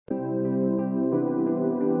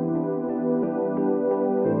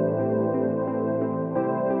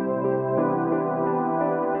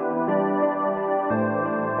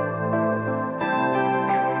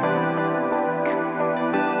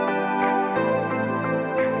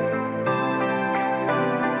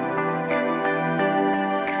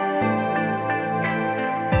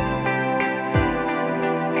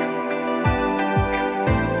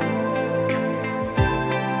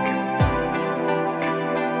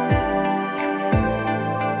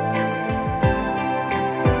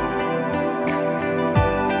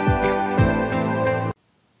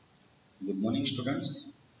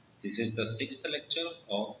is the sixth lecture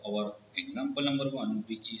of our example number 1,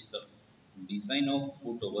 which is the design of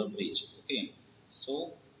foot over bridge. Okay,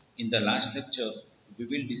 so in the last lecture, we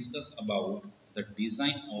will discuss about the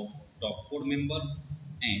design of top chord member,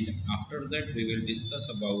 and after that, we will discuss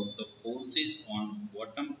about the forces on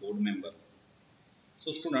bottom chord member.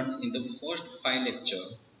 So, students, in the first 5 lecture,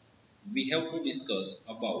 we have to discuss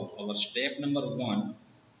about our step number 1,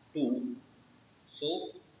 2. So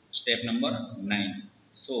step number 9.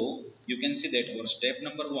 So you can see that our step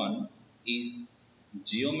number 1 is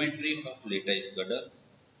geometry of lattice girder.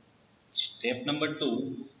 Step number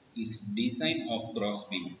 2 is design of cross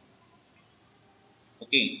beam.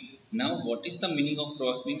 Okay. Now what is the meaning of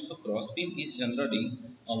cross beam? So cross beam is generally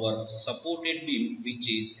our supported beam which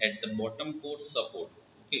is at the bottom chord support.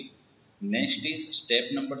 Okay. Next is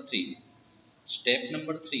step number 3. Step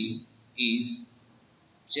number 3 is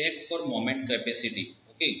check for moment capacity.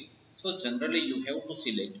 Okay, so generally you have to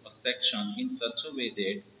select a section in such a way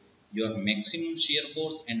that your maximum shear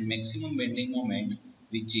force and maximum bending moment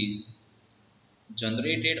which is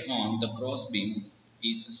generated on the cross beam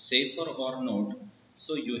is safer or not.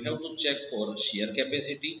 So you have to check for shear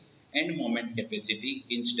capacity and moment capacity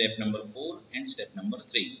in step number 4 and step number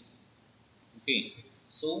 3. Okay,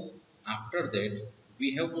 so after that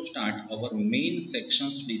we have to start our main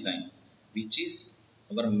sections design, which is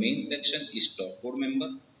our main section is top chord member,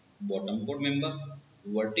 bottom chord member,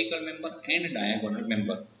 vertical member and diagonal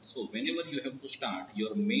member. So whenever you have to start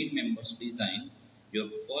your main members design, your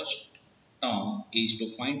first term is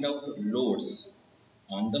to find out loads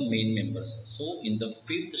on the main members. So in the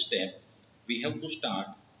fifth step we have to start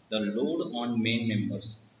the load on main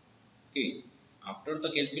members. Okay, after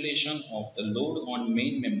the calculation of the load on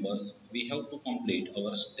main members, we have to complete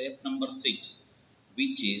our step number 6,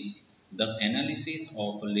 which is the analysis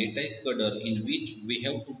of lattice girder, in which we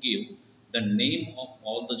have to give the name of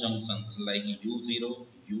all the junctions like U0,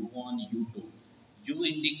 U1, U2. U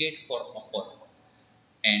indicate for upper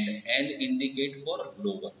and L indicate for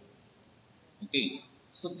lower. Okay,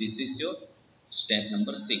 so this is your step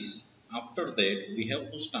number 6. After that, we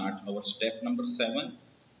have to start our step number 7,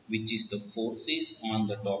 which is the forces on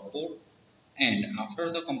the top chord. And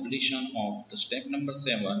after the completion of the step number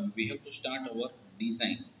 7, we have to start our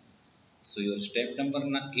design. So your step number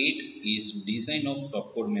 8 is design of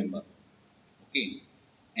top chord member. Okay,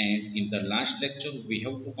 and in the last lecture, we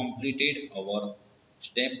have to completed our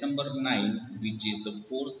step number 9, which is the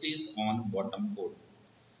forces on bottom chord.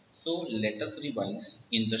 So let us revise.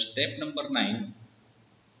 In the step number 9,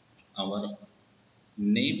 our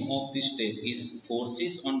name of the step is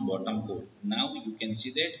forces on bottom chord. Now you can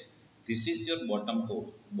see that this is your bottom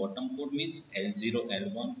chord. Bottom chord means L0,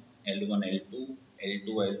 L1, L1, L2, L2,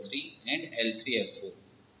 L3 and L3, L4.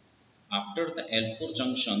 After the L4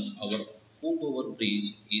 junctions, our foot over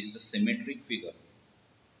bridge is the symmetric figure.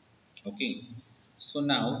 Okay. So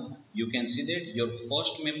now you can see that your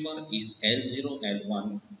first member is L0,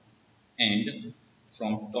 L1, and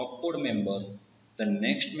from top chord member the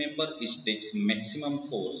next member is takes maximum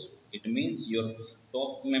force. It means your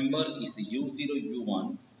top member is U0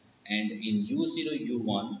 U1, and in U0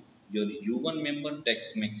 U1 your U1 member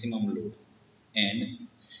takes maximum load, and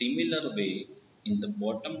similar way in the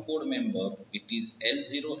bottom chord member it is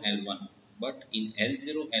L0 L1, but in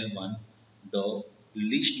L0 L1 the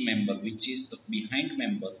least member which is the behind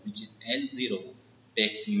member which is L0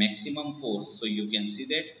 takes maximum force. So you can see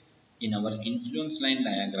that in our influence line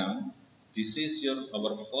diagram, this is your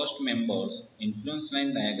our first member's influence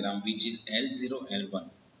line diagram which is L0 L1.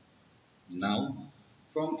 Now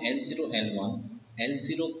from L0 L1,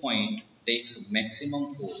 L0 point takes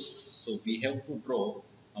maximum force. So we have to draw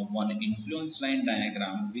a one influence line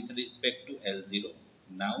diagram with respect to L0.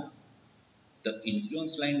 Now the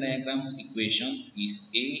influence line diagram's equation is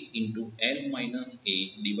A into L minus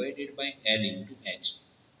A divided by L into H.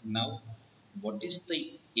 Now what is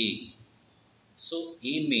the A? So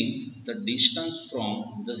A means the distance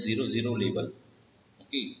from the 0 label.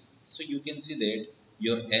 Okay, so you can see that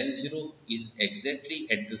your L0 is exactly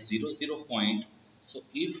at the 0 point. So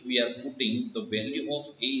if we are putting the value of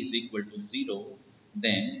A is equal to 0,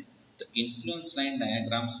 then the influence line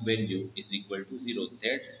diagram's value is equal to 0.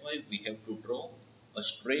 That's why we have to draw a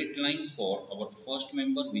straight line for our first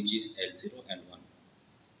member, which is L0 L1.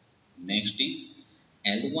 Next is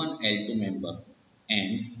L1 L2 member,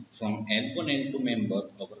 and from L1 L2 member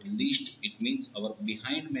our least, it means our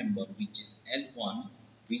behind member which is L1,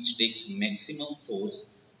 which takes maximum force.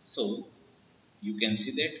 So you can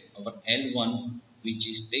see that our L1 which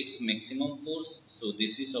is takes maximum force. So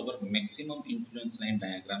this is our maximum influence line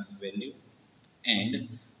diagram's value,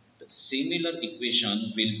 and the similar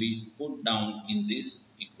equation will be put down in this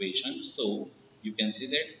equation. equation. So you can see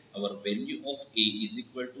that our value of A is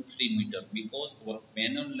equal to 3 meter because our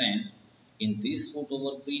panel length in this foot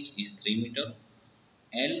over bridge is 3 meter.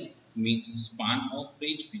 L means span of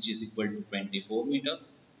bridge which is equal to 24 meter.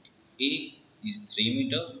 A is 3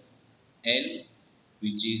 meter, L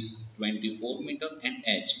which is 24 meter, and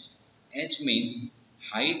H. H means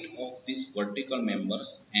height of these vertical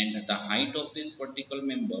members, and the height of this vertical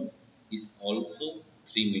member is also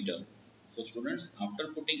 3 meter. So students, after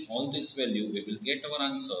putting all this value we will get our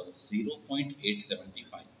answer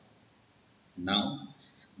 0.875. Now,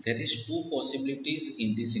 there is two possibilities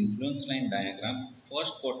in this influence line diagram.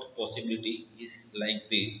 First possibility is like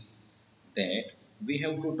this, that we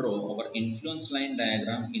have to draw our influence line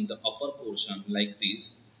diagram in the upper portion like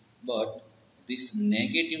this, but this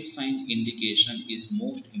negative sign indication is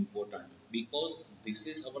most important because this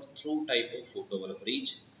is our through type of foot over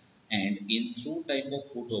bridge, and in through type of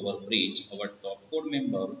foot over bridge our top chord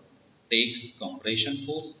member takes compression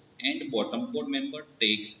force and bottom chord member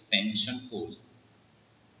takes tension force,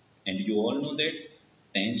 and you all know that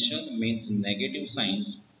tension means negative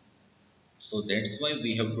signs, so that's why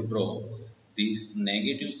we have to draw this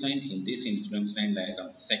negative sign in this influence line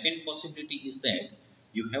diagram. Second possibility is that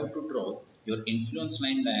you have to draw your influence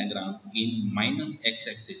line diagram in minus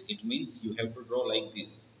x-axis. It means you have to draw like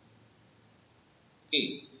this.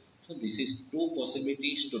 Okay, so this is two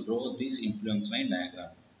possibilities to draw this influence line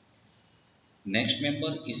diagram. Next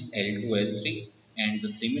member is L2 L3, and the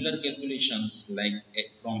similar calculations like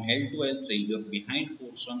from L2 L3 your behind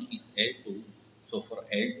portion is L2. So for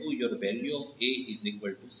L2 your value of A is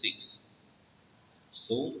equal to 6.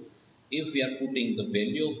 So if we are putting the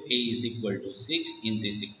value of A is equal to 6 in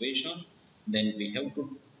this equation, then we have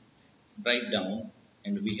to write down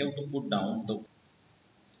and we have to put down the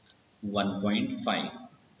 1.5.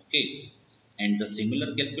 Okay, and the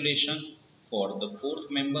similar calculation for the fourth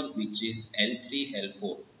member which is L3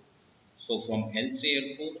 L4. So from L3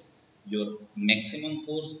 L4 your maximum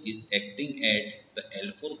force is acting at the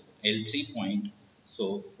L4 L3 point.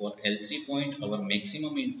 So for L3 point our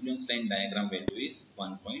maximum influence line diagram value is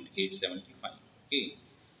 1.875. Okay,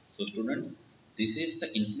 so students, this is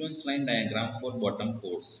the influence line diagram for bottom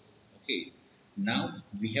chords. Okay, now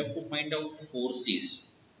we have to find out forces,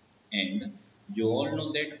 and you all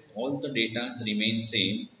know that all the data remain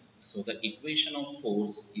same, so the equation of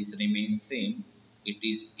force is remain same. It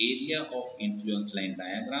is area of influence line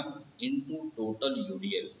diagram into total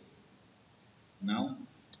UDL. Now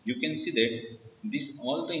you can see that this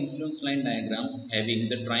all the influence line diagrams having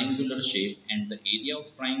the triangular shape, and the area of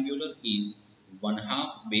triangular is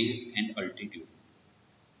 1/2 base and altitude.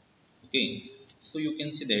 Okay, so you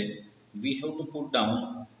can see that we have to put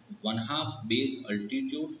down 1/2 base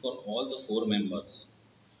altitude for all the four members.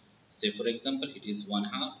 Say for example, it is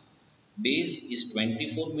 1/2. Base is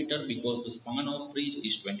 24 meter because the span of bridge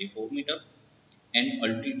is 24 meter, and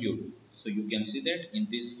altitude. So you can see that in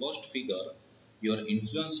this first figure, your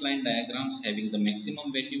influence line diagrams having the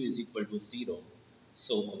maximum value is equal to 0.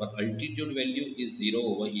 So our altitude value is 0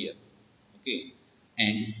 over here. Okay,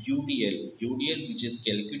 and UDL which is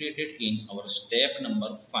calculated in our step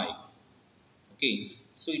number 5. Okay,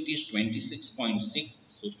 so it is 26.6.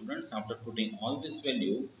 So students, after putting all this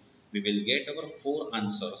value, we will get our four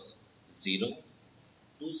answers: 0,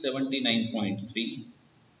 279.3,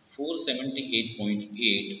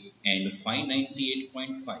 478.8, and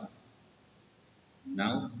 598.5.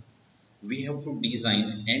 Now we have to design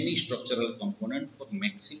any structural component for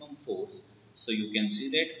maximum force. So you can see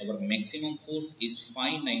that our maximum force is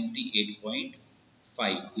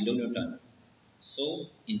 598.5 kilonewton. So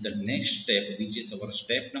in the next step, which is our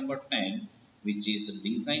step number 10, which is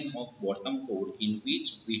design of bottom chord, in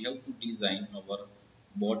which we have to design our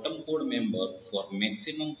bottom chord member for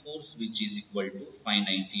maximum force which is equal to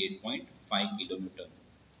 598.5 kilonewton.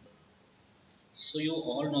 So you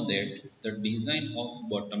all know that the design of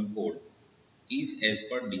bottom chord is as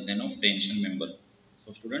per design of tension member.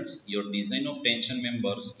 So students, your design of tension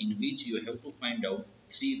members in which you have to find out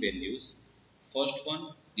three values. First one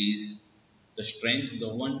is the strength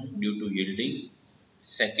governed due to yielding.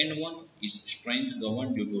 Second one is strength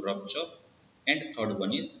governed due to rupture. And third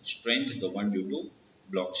one is strength governed due to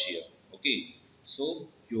block shear. Okay. So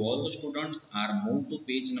you all the students are moved to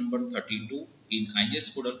page number 32 in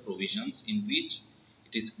IS Codal provisions, in which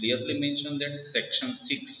it is clearly mentioned that section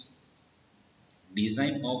 6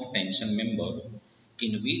 design of tension member,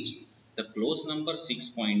 in which the clause number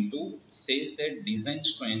 6.2 says that design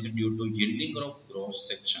strength due to yielding of cross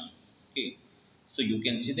section. Okay, so you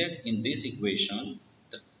can see that in this equation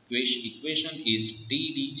the equation is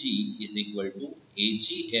TDG is equal to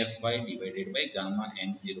AGFY divided by gamma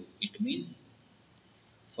n0. It means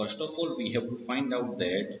First of all, we have to find out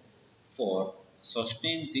that for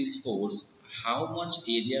sustain this force, how much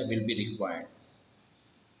area will be required.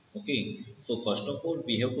 Okay, so first of all,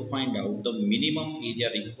 we have to find out the minimum area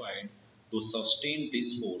required to sustain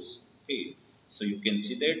this force. Okay, so you can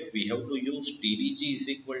see that we have to use TDG is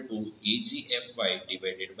equal to AGFY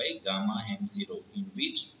divided by gamma m0, in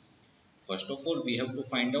which first of all we have to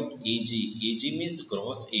find out AG. AG means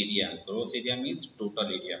gross area. Gross area means total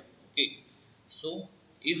area. Okay, so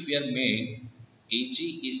if we are made AG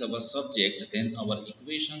is our subject, then our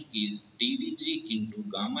equation is TDG into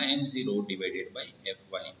gamma m0 divided by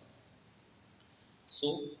Fy.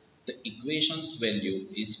 So the equation's value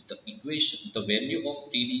is the value of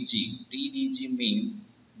TDG. TDG means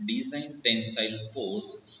design tensile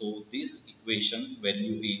force. So this equation's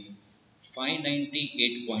value is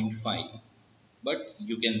 598.5. But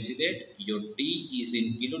you can see that your T is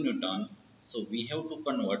in kilonewton. So we have to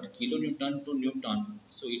convert kilonewton to newton.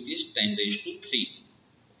 So it is 10 raised to 3.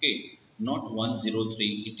 Okay, not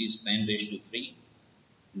 103. It is 10 raised to 3.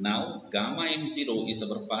 Now gamma m0 is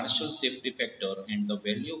our partial safety factor, and the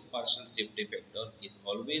value of partial safety factor is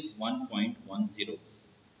always 1.10,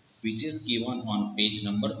 which is given on page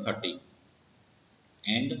number 30.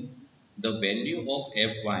 And the value of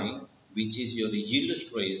Fy, which is your yield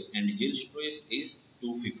stress, and yield stress is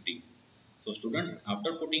 250. So students,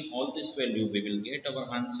 after putting all this value, we will get our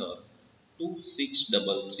answer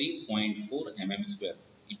 2633.4 mm square.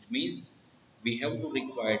 It means we have to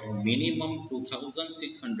require minimum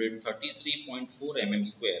 2633.4 mm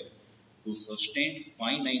square to sustain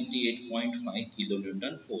 598.5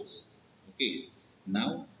 kilonewton force. Okay.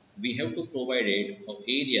 Now we have to provide it of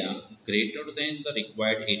area greater than the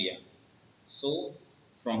required area. So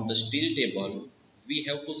from the steel table, we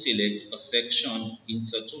have to select a section in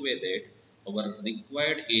such a way that our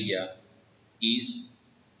required area is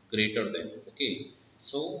greater than. Okay.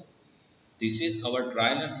 So this is our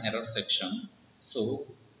trial and error section. So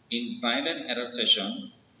in trial and error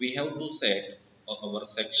session, we have to set our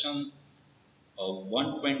section of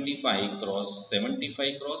 125 cross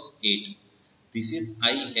 75 cross 8. This is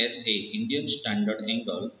ISA, Indian Standard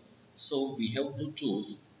Angle. So we have to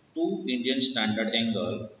choose two Indian Standard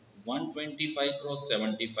Angle, 125 cross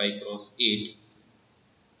 75 cross 8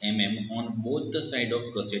 mm on both the side of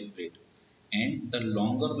gusset plate, and the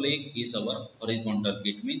longer leg is our horizontal.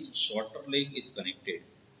 It means shorter leg is connected,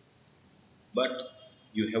 but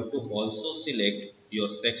you have to also select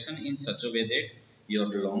your section in such a way that your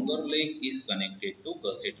longer leg is connected to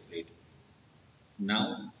gusset plate.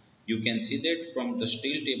 Now you can see that from the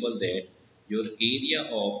steel table that your area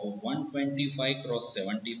of 125 cross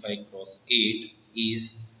 75 cross 8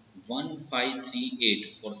 is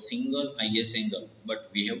 1538 for single IS angle, but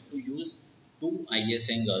we have to use two IS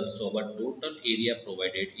angles, so our total area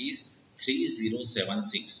provided is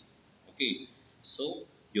 3076. Okay, so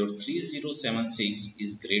your 3076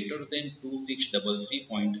 is greater than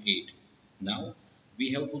 2633.8. Now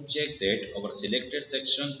we have to check that our selected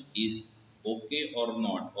section is okay or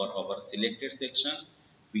not, or our selected section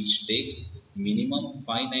which takes minimum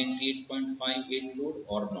 598.58 load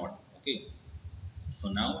or not. Okay, so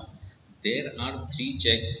now there are three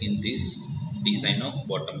checks in this design of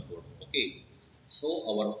bottom coat. Okay, so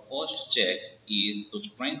our first check is the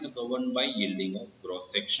strength governed by yielding of cross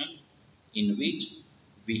section, in which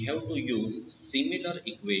we have to use similar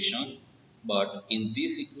equation, but in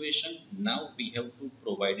this equation now we have to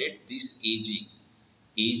provided this AG.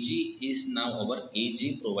 AG is now our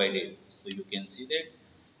AG provided. So you can see that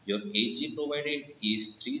your AG provided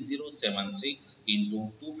is 3076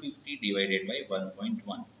 into 250 divided by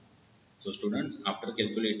 1.1. So students, after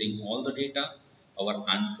calculating all the data, our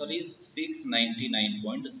answer is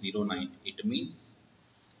 699.09. It means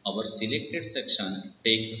our selected section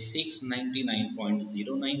takes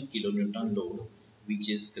 699.09 kilonewton load, which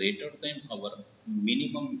is greater than our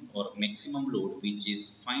minimum or maximum load, which is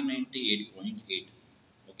 598.8.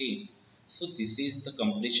 Okay, so this is the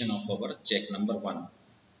completion of our check number 1.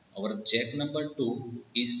 Our check number 2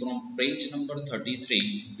 is from page number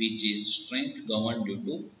 33, which is strength governed due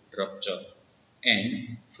to rupture.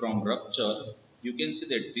 And from rupture, you can see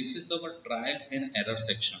that this is our trial and error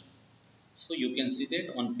section. So you can see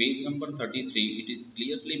that on page number 33, it is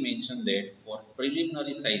clearly mentioned that for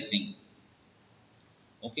preliminary sizing,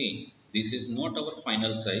 okay, this is not our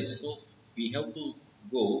final size, so we have to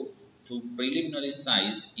go to preliminary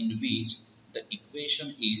size, in which the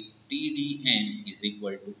equation is TDN is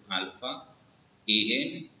equal to alpha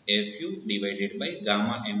AN FU divided by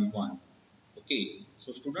gamma M1. Okay,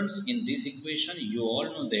 so students, in this equation you all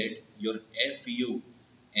know that your FU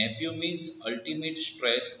means ultimate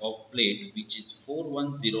stress of plate, which is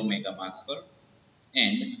 410 megapascal,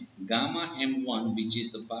 and gamma m1, which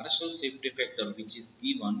is the partial safety factor, which is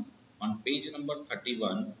given on page number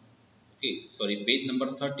 31, okay, sorry, page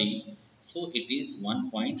number 30, so it is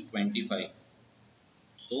 1.25.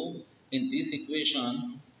 So in this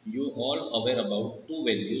equation, you all aware about two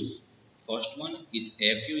values. First one is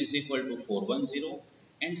Fu is equal to 410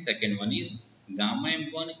 and second one is gamma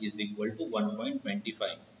m1 is equal to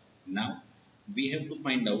 1.25. Now we have to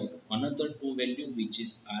find out another two value, which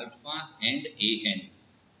is alpha and An.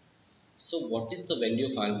 So what is the value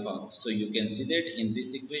of alpha? So you can see that in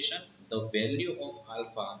this equation, the value of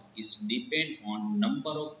alpha is depend on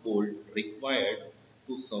number of bolt required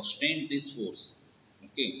to sustain this force.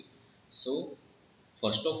 Okay. So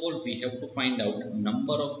first of all, we have to find out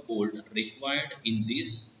number of bolt required in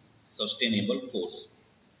this sustainable force.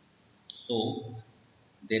 So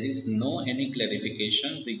there is no any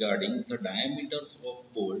clarification regarding the diameters of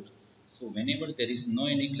bolt. So whenever there is no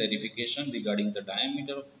any clarification regarding the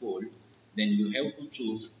diameter of bolt, then you have to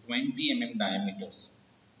choose 20 diameters.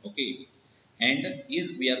 Okay. And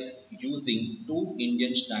if we are using two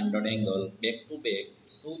Indian standard angle back to back,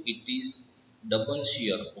 so it is double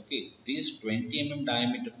shear. Okay. This 20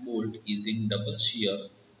 diameter bolt is in double shear.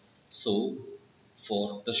 So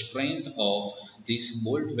for the strength of this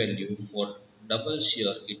bolt value for double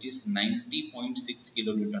shear, it is 90.6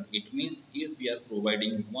 kilonewton. It means if we are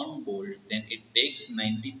providing one bolt, then it takes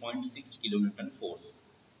 90.6 kilonewton force.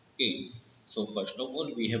 Okay. So first of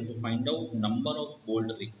all, we have to find out number of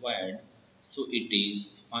bolt required. So it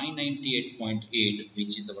is 598.8,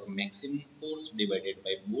 which is our maximum force divided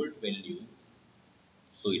by bolt value.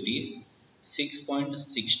 So it is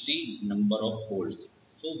 6.60 number of bolts.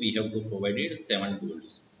 So we have to provide it 7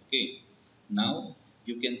 bolts. Okay. Now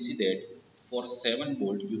you can see that for 7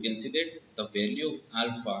 bolt, you can see that the value of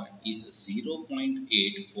alpha is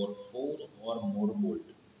 0.8 for 4 or more bolt.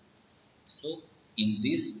 So in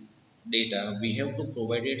this data, we have to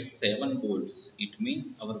provide it 7 bolts. It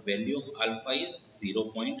means our value of alpha is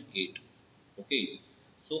 0.8. Okay.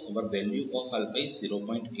 So our value of alpha is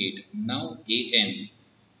 0.8. Now AN.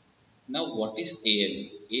 Now what is AN?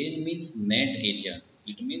 AN means net area.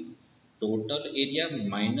 It means total area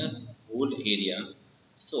minus whole area.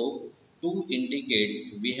 So 2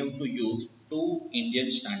 indicates we have to use 2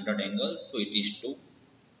 Indian standard angles. So it is 2.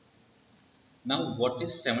 Now what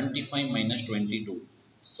is 75 minus 22?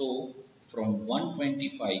 So from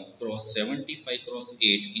 125 cross 75 cross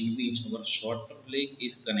 8, in which our shorter leg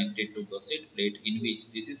is connected to gusset plate, in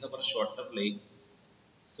which this is our shorter leg.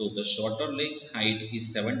 So the shorter leg's height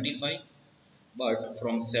is 75, but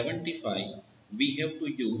from 75 we have to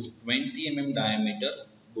use 20 diameter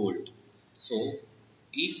bolt. So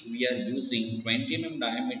if we are using 20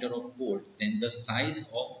 diameter of bolt, then the size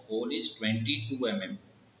of hole is 22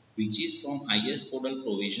 which is from IS codal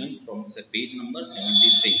provision from page number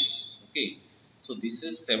 73. Okay. So this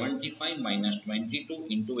is 75 minus 22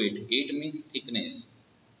 into 8. 8 means thickness.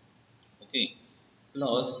 Okay.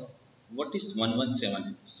 Plus what is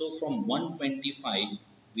 117? So from 125,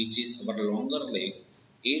 which is our longer leg,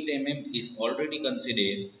 8 is already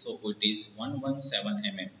considered, so it is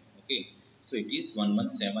 117 Okay. So it is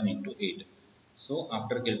 117 into 8. So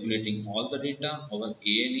after calculating all the data, our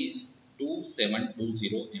AN is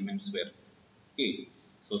 2720 square. Okay.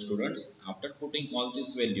 So students, after putting all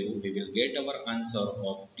this value, we will get our answer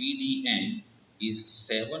of TDN is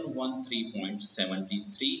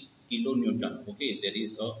 713.73 kilonewton. Okay, there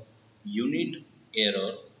is a unit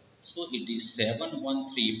error. So it is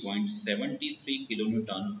 713.73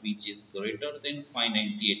 kilonewton, which is greater than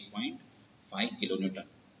 598.5 kilonewton.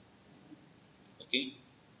 Okay.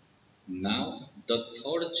 Now the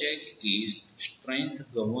third check is strength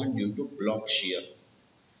governed due to block shear.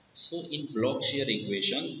 So in block shear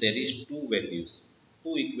equation, there is two values.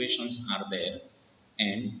 Two equations are there,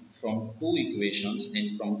 and from two equations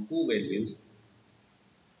and from two values,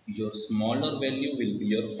 your smaller value will be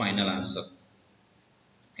your final answer.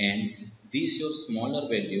 And this your smaller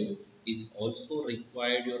value is also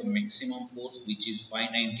required your maximum force, which is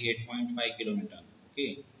 598.5 kilonewton.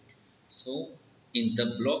 Okay. So in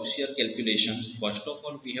the block shear calculations, first of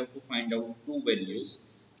all, we have to find out two values.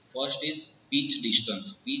 First is pitch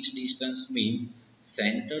distance. Pitch distance means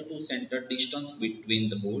center to center distance between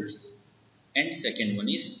the bolts, and second one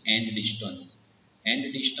is end distance.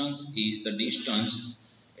 End distance is the distance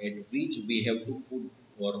at which we have to put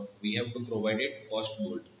or we have to provide it first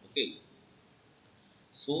bolt. Okay.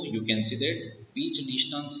 So you can see that pitch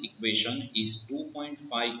distance equation is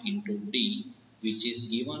 2.5 into D, which is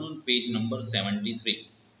given on page number 73.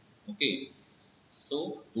 Okay.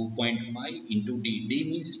 So 2.5 into D. D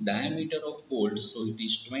means diameter of bolt. So it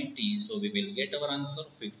is 20. So we will get our answer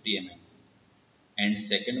 50 and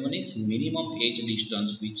second one is minimum edge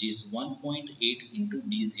distance, which is 1.8 into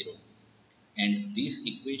d0, and this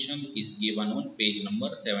equation is given on page number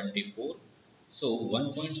 74. So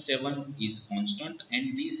 1.7 is constant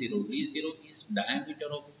and d0 is diameter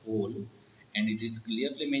of hole, and it is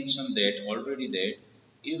clearly mentioned that already that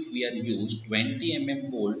if we are used 20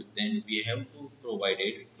 bolt, then we have to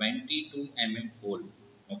provided 22 hole.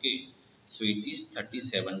 Okay, so it is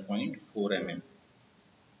 37.4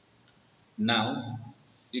 Now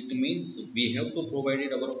it means we have to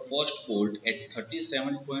provided our first bolt at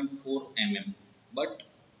 37.4 but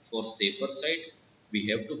for safer side we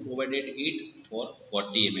have to provided it for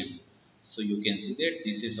 40 So you can see that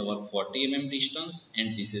this is our 40 distance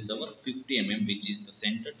and this is our 50 which is the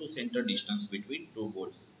center to center distance between two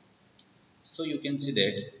bolts. So you can see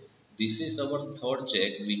that this is our third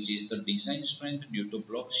check, which is the design strength due to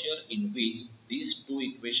block shear, in which these two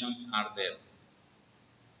equations are there.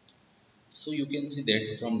 So you can see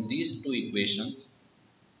that from these two equations,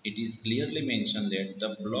 it is clearly mentioned that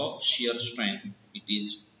the block shear strength, it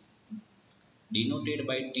is denoted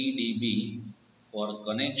by TDB for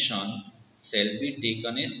connection, shall be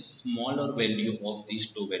taken as smaller value of these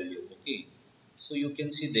two values. Okay. So you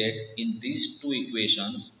can see that in these two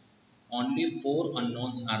equations, only four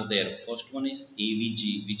unknowns are there. First one is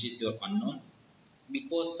AVG, which is your unknown,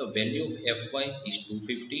 because the value of Fy is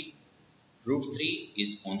 250, root 3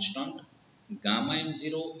 is constant, gamma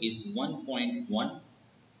m0 is 1.1, zero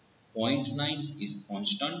point 0.9 is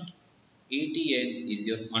constant, ATN is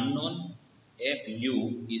your unknown,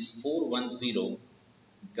 Fu is 410,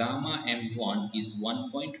 gamma m1 is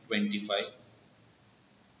 1.25.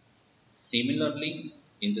 Similarly,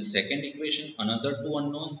 in the second equation, another two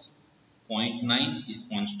unknowns, zero point 0.9 is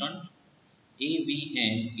constant,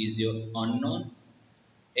 AVN is your unknown,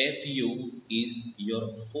 Fu is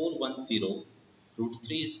your 410, root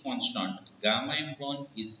 3 is constant, gamma m1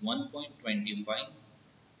 is 1.25,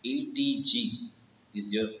 ATG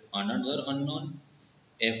is your another unknown,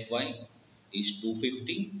 Fy is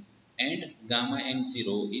 250 and gamma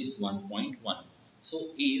m0 is 1.1.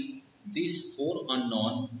 So if this four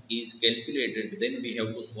unknown is calculated, then we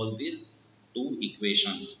have to solve these two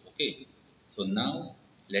equations. Okay. So now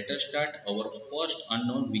let us start our first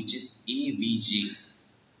unknown, which is AVG.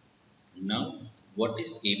 Now, what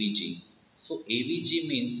is AVG? So, AVG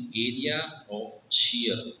means area of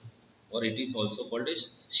shear, or it is also called as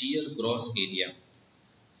shear gross area.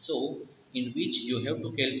 So, in which you have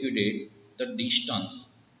to calculate the distance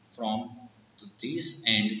from this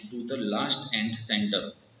end to the last end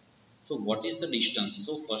center. So, what is the distance?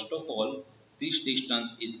 So, first of all, this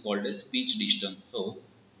distance is called as pitch distance. So,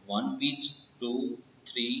 1 pitch, 2,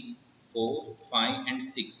 3, 4, 5 and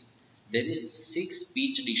 6. There is 6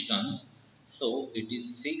 pitch distance. So, it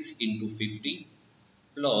is 6 into 50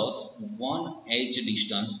 plus 1 edge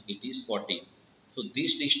distance, it is 40. So,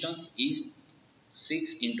 this distance is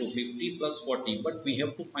 6 into 50 plus 40, but we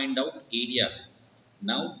have to find out area.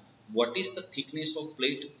 Now, what is the thickness of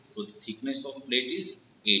plate? So, the thickness of plate is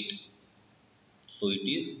 8. So it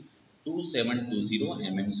is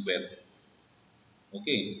 2720 square.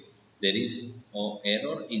 Okay, there is a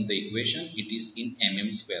error in the equation. It is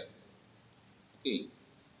in square. Okay,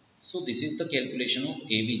 so this is the calculation of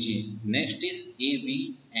AVG. Next is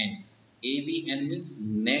AVN. AVN means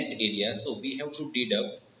net area. So we have to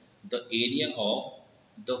deduct the area of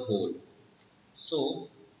the hole. So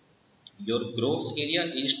your gross area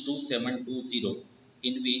is 2720,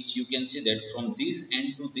 in which you can see that from this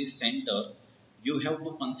end to this center you have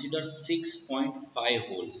to consider 6.5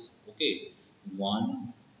 holes. Okay,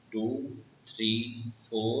 1, 2, 3,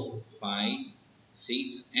 4, 5,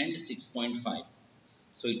 6 and 6.5.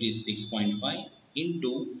 So it is 6.5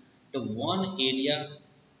 into the one area.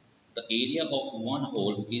 The area of one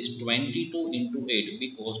hole is 22 into 8,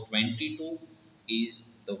 because 22 is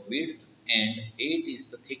the width and 8 is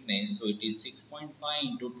the thickness. So it is 6.5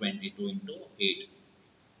 into 22 into 8.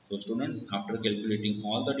 So students, after calculating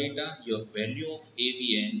all the data, your value of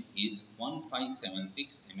AVN is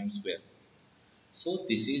 1576 square. So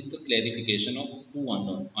this is the clarification of two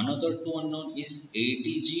unknown. Another two unknown is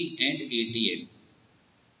ATG and ATN.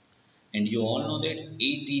 And you all know that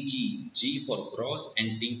ATG, G for gross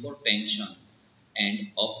and T for tension. And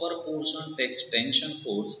upper portion takes tension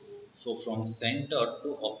force. So from center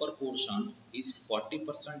to upper portion is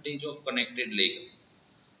 40% of connected leg.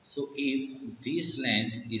 So if this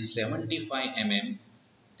length is 75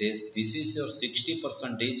 this is your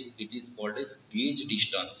 60%, it is called as gauge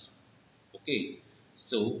distance. Okay,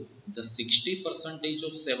 so the 60 percentage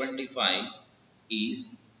of 75 is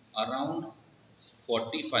around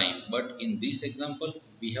 45, but in this example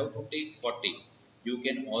we have to take 40. You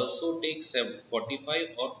can also take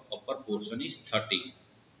 45 or upper portion is 30.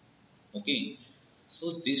 Okay.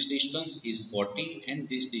 So this distance is 40 and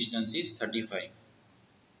this distance is 35.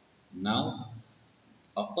 Now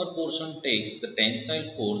upper portion takes the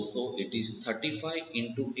tensile force, so it is 35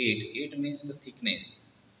 into 8. 8 means the thickness.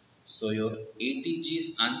 So your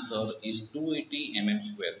ATG's answer is 280 mm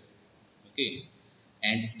square. Okay.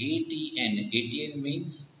 And ATN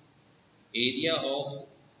means area of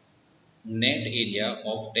net area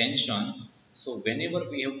of tension. So whenever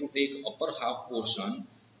we have to take upper half portion,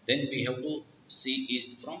 then we have to see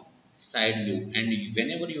it from side view, and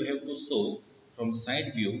whenever you have to show from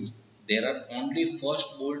side view, there are only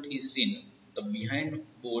first bolt is seen, the behind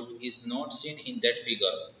bolt is not seen in that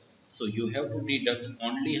figure. So you have to deduct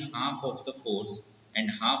only half of the force and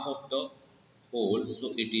half of the whole.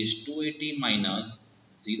 So it is 280 minus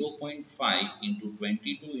 0.5 into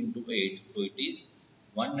 22 into 8, so it is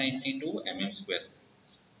 192 mm square.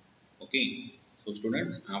 Okay, so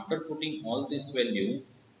students, after putting all this value,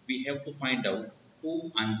 we have to find out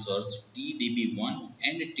two answers, TDB1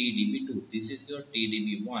 and TDB2. This is your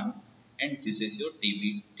TDB1 and this is your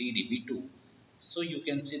TDB2. So you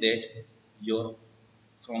can see that your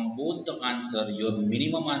from both the answer, your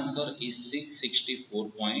minimum answer is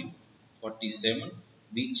 664.47,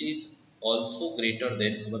 which is also greater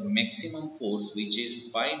than our maximum force, which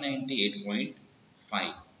is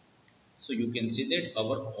 598.5. So you can see that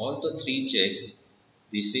our all the three checks,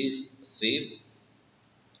 this is safe,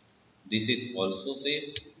 this is also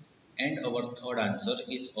safe, and our third answer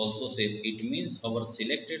is also safe. It means our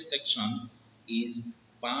selected section is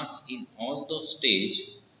passed in all the stage.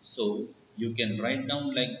 So you can write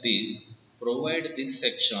down like this: provide this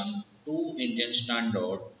section to Indian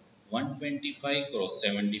standard 125 cross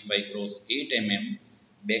 75 cross 8 mm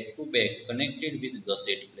back to back connected with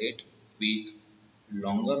gusset plate with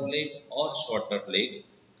longer leg or shorter leg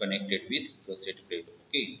connected with gusset plate.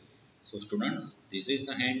 Okay. So students, this is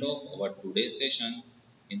the end of our today's session.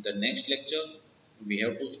 In the next lecture, we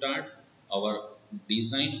have to start our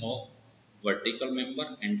design of vertical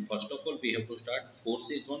member, and first of all we have to start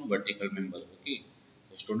forces on vertical member. Okay.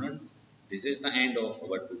 So students, this is the end of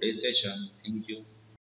our today's session. Thank you.